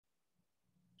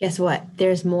Guess what?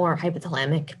 There's more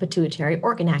hypothalamic pituitary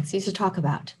organ axes to talk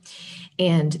about.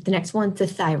 And the next one's the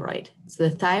thyroid. So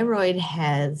the thyroid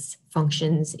has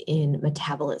functions in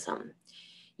metabolism.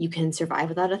 You can survive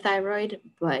without a thyroid,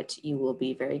 but you will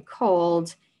be very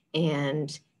cold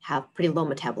and have pretty low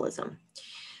metabolism.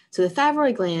 So the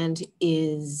thyroid gland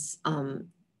is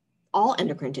all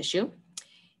endocrine tissue.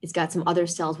 It's got some other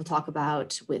cells we'll talk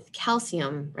about with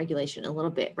calcium regulation a little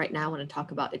bit. Right now I want to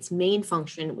talk about its main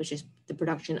function, which is the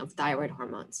production of thyroid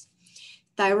hormones.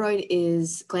 Thyroid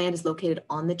gland is located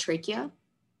on the trachea,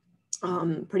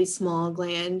 pretty small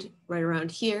gland right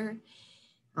around here.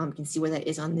 You can see where that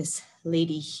is on this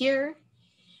lady here.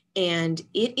 And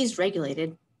it is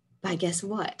regulated by, guess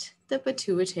what? The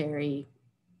pituitary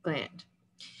gland.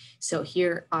 So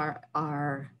here are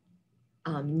our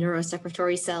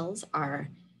neurosecretory cells, our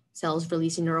cells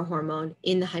releasing neurohormone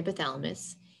in the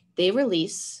hypothalamus. They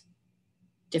release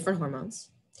different hormones.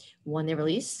 One they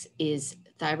release is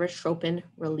thyrotropin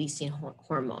releasing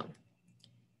hormone.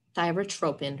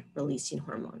 Thyrotropin releasing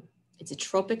hormone. It's a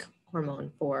tropic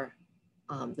hormone for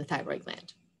the thyroid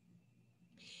gland.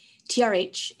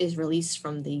 TRH is released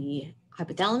from the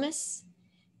hypothalamus.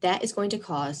 That is going to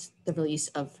cause the release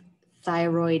of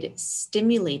thyroid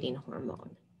stimulating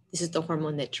hormone. This is the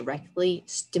hormone that directly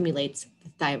stimulates the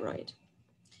thyroid.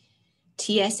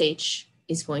 TSH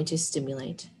is going to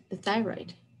stimulate the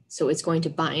thyroid. So it's going to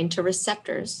bind to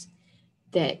receptors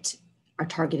that are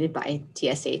targeted by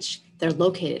TSH. They're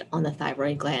located on the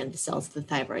thyroid gland, the cells of the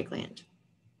thyroid gland.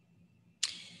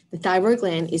 The thyroid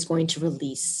gland is going to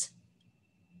release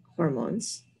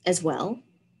hormones as well.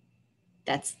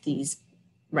 That's these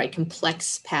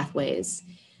complex pathways.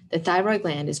 The thyroid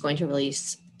gland is going to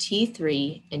release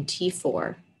T3 and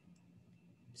T4.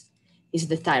 These are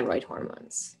the thyroid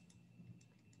hormones.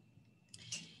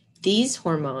 These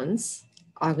hormones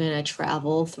are going to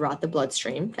travel throughout the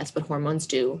bloodstream. That's what hormones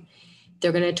do.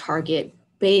 They're going to target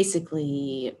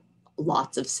basically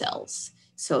lots of cells.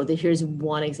 So here's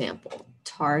one example.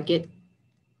 Target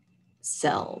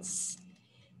cells.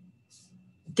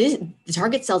 The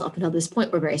target cells up until this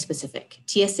point were very specific.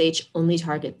 TSH only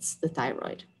targets the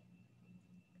thyroid,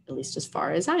 at least as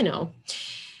far as I know.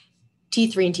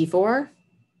 T3 and T4,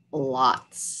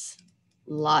 lots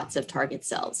of target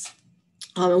cells.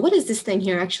 And what is this thing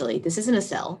here actually? This isn't a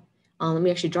cell. Let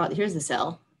me actually draw it. Here's the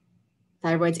cell.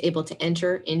 Thyroid's able to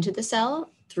enter into the cell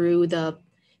through the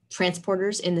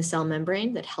transporters in the cell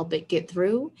membrane that help it get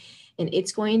through. And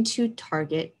it's going to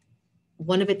target,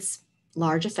 one of its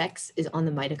large effects is on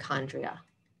the mitochondria.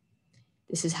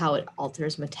 This is how it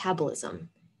alters metabolism.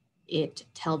 It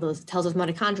tells those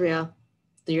mitochondria,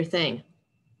 do your thing.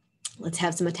 Let's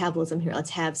have some metabolism here. Let's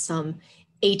have some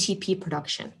ATP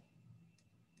production.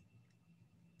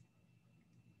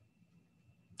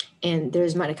 And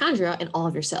there's mitochondria in all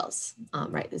of your cells,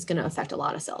 right? It's going to affect a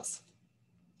lot of cells.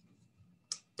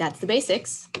 That's the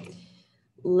basics.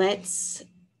 Let's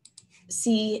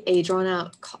see a drawn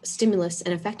out stimulus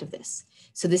and effect of this.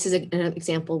 So this is an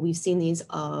example. We've seen these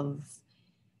of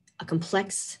a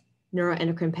complex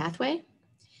neuroendocrine pathway.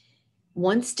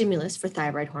 One stimulus for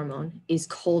thyroid hormone is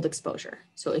cold exposure.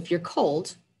 So if you're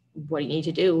cold, what do you need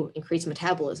to do? Increase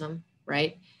metabolism,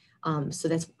 right? So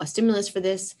that's a stimulus for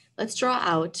this. Let's draw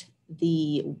out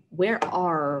where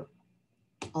are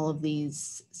all of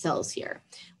these cells here?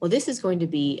 Well, this is going to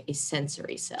be a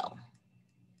sensory cell.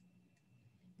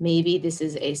 Maybe this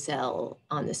is a cell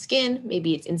on the skin,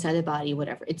 maybe it's inside the body,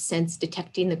 whatever. It's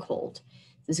detecting the cold.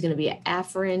 This is going to be an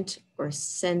afferent or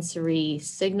sensory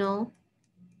signal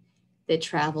that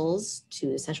travels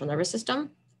to the central nervous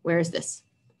system. Where is this?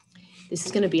 This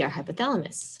is going to be our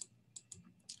hypothalamus.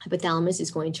 Hypothalamus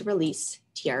is going to release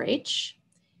TRH.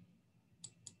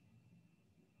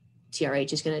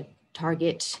 TRH is going to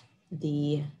target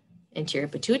the anterior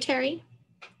pituitary,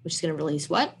 which is going to release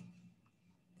what?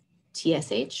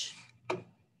 TSH,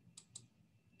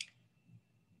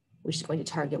 which is going to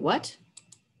target what?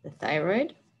 The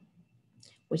thyroid,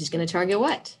 which is going to target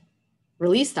what?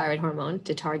 Release thyroid hormone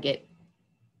to target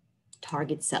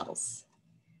cells.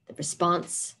 The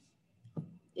response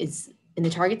is in the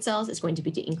target cells is going to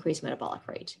be to increase metabolic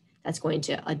rate. That's going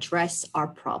to address our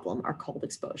problem, our cold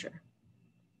exposure.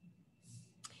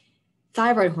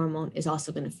 Thyroid hormone is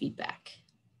also going to feed back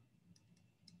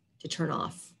to turn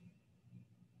off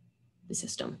the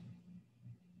system.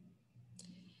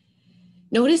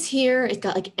 Notice here, it's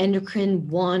got like endocrine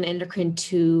 1, endocrine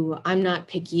 2. I'm not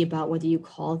picky about whether you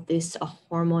call this a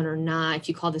hormone or not. If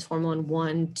you call this hormone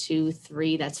 1, 2,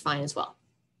 3, that's fine as well.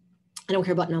 I don't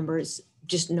care about numbers,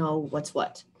 just know what's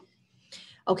what.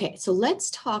 Okay, so let's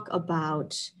talk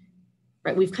about,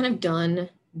 right, we've kind of done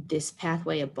this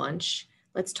pathway a bunch.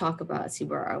 let's talk about, let's see,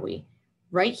 where are we?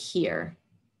 Right here,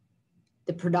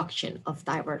 the production of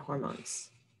thyroid hormones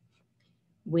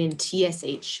when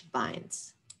TSH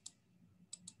binds.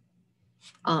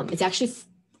 It's actually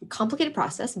a complicated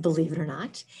process, believe it or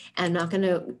not. And I'm not going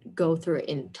to go through it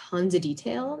in tons of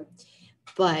detail,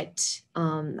 but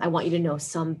I want you to know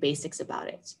some basics about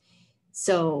it.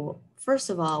 So first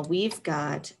of all, we've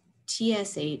got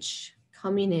TSH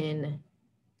coming in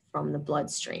from the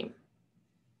bloodstream.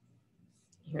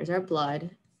 Here's our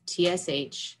blood.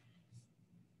 TSH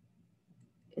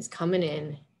is coming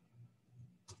in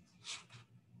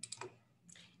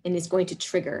and it's going to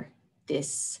trigger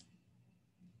this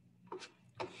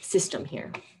system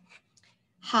here.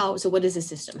 So what is the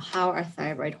system? How are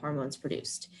thyroid hormones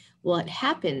produced? Well, it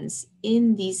happens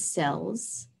in these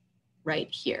cells right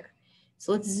here.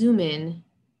 So let's zoom in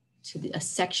to a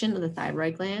section of the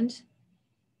thyroid gland.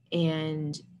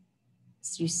 And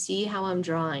so you see how I'm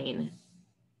drawing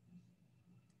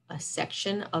a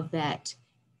section of that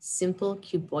simple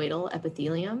cuboidal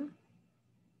epithelium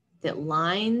that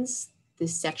lines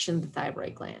this section of the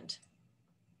thyroid gland.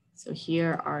 So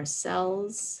here are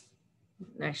cells.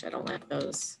 Actually, I don't like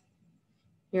those.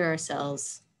 Here are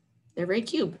cells. They're very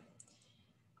cube.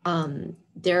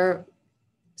 They're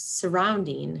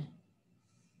surrounding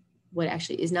what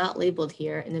actually is not labeled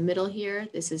here. In the middle here,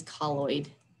 this is colloid.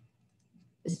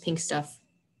 This is pink stuff.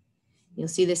 You'll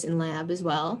see this in lab as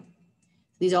well.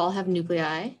 These all have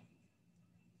nuclei.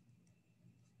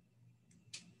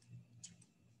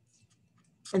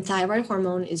 And thyroid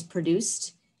hormone is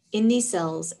produced in these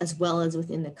cells as well as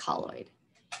within the colloid.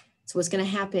 So what's going to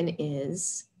happen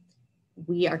is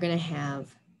we are going to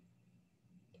have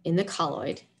in the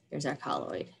colloid, here's our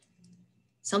colloid,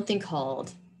 something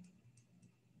called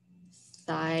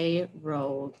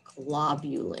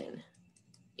thyroglobulin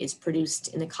is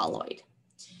produced in the colloid.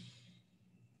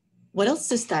 What else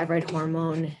does thyroid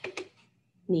hormone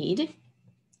need?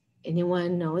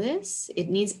 Anyone know this? It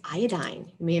needs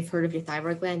iodine. You may have heard of your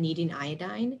thyroid gland needing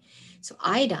iodine. So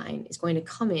iodine is going to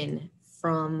come in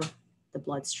from the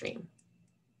bloodstream.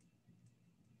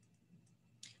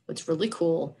 What's really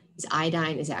cool is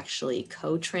iodine is actually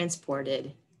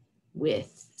co-transported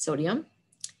with sodium.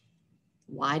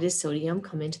 Why does sodium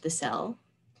come into the cell?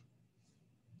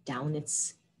 Down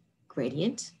its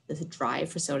gradient. There's a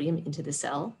drive for sodium into the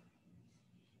cell.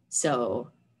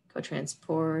 So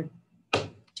co-transported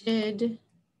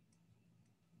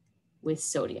with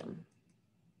sodium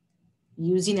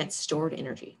using that stored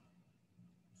energy.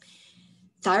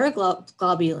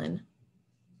 Thyroglobulin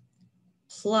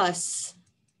plus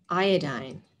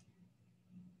iodine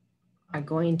are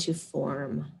going to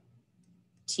form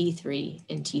T3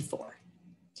 and T4.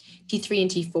 T3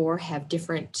 and T4 have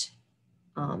different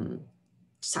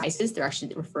sizes. They're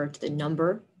actually referred to the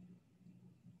number.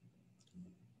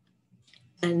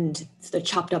 And they're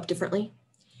chopped up differently.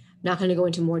 I'm not going to go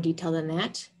into more detail than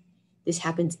that. This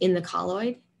happens in the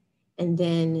colloid. And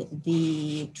then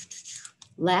the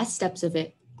last steps of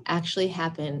it actually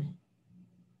happen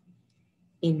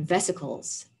in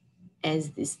vesicles as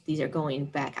these are going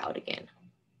back out again.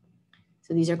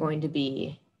 So these are going to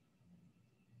be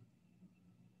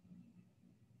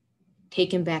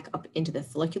taken back up into the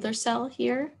follicular cell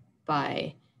here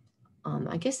by,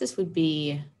 I guess this would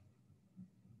be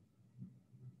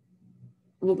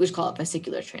what we call it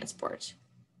vesicular transport.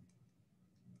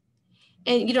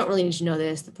 And you don't really need to know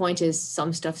this. The point is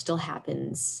some stuff still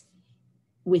happens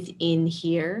within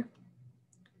here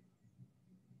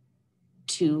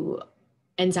to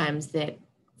enzymes that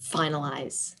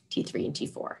finalize T3 and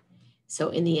T4. So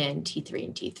in the end, T3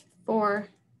 and T4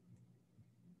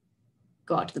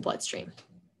 go out to the bloodstream.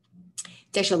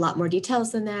 It's actually a lot more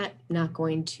details than that. I'm not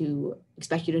going to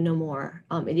expect you to know more.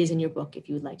 It is in your book if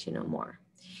you would like to know more.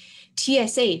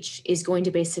 TSH is going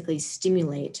to basically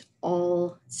stimulate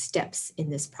all steps in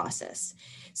this process.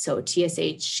 So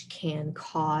TSH can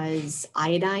cause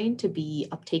iodine to be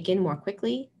uptaken more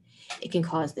quickly. It can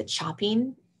cause the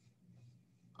chopping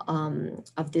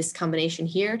of this combination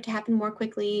here to happen more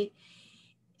quickly.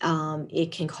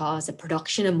 It can cause a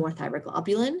production of more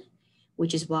thyroglobulin,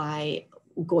 which is why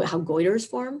how goiters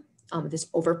form, this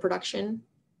overproduction,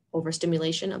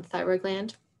 overstimulation of the thyroid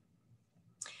gland.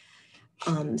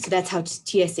 So that's how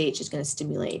TSH is going to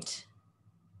stimulate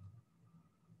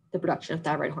the production of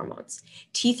thyroid hormones.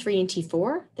 T3 and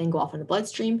T4 then go off in the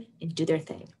bloodstream and do their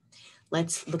thing.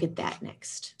 Let's look at that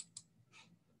next.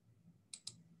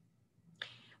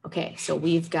 Okay, so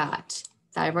we've got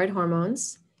thyroid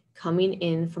hormones coming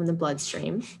in from the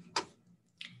bloodstream.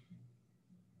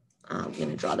 I'm going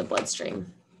to draw the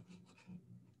bloodstream.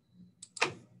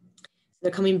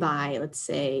 They're coming by, let's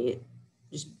say,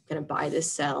 just gonna buy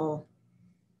this cell.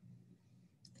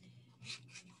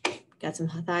 Got some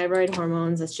thyroid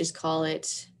hormones, let's just call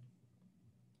it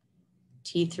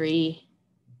T3.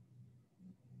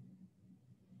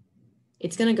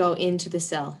 It's gonna go into the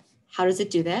cell. How does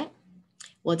it do that?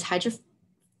 Well, it's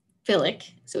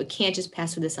hydrophilic, so it can't just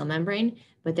pass through the cell membrane,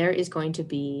 but there is going to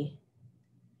be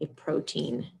a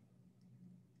protein,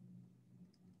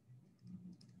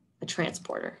 a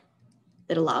transporter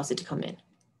that allows it to come in.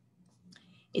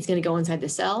 It's gonna go inside the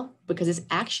cell because its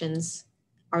actions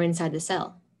are inside the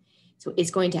cell. So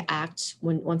it's going to act,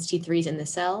 once T3 is in the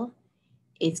cell,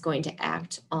 it's going to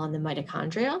act on the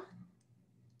mitochondria.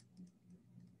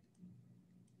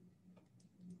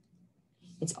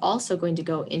 It's also going to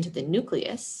go into the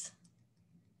nucleus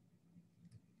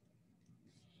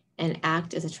and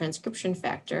act as a transcription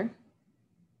factor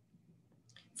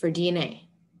for DNA.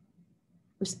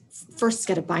 First, it's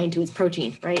got to bind to its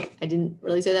protein, right? I didn't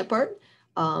really say that part.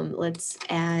 Let's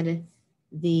add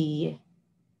the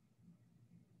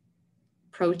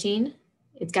protein.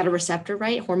 It's got a receptor,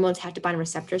 right? Hormones have to bind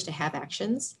receptors to have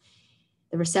actions.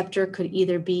 The receptor could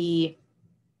either be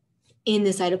in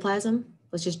the cytoplasm.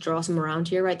 Let's just draw some around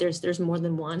here, right? There's more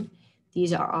than one.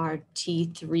 These are our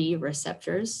T3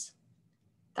 receptors,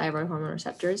 thyroid hormone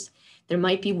receptors. There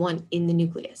might be one in the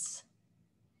nucleus.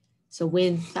 So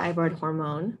when thyroid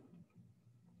hormone,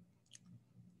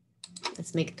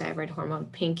 let's make thyroid hormone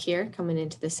pink here, coming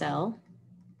into the cell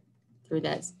through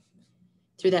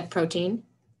that protein.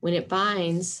 When it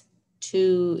binds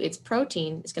to its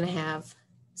protein, it's going to have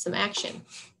some action.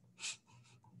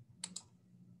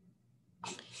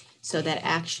 So that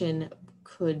action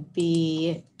could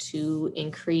be to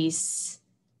increase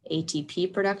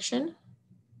ATP production.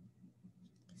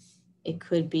 It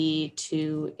could be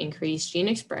to increase gene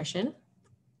expression,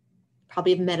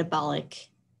 probably metabolic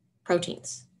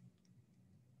proteins.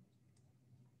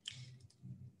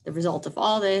 The result of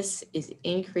all this is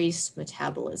increased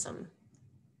metabolism.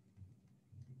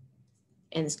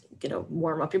 And it's going to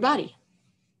warm up your body.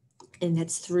 And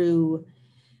that's through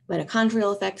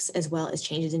mitochondrial effects as well as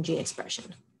changes in gene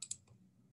expression.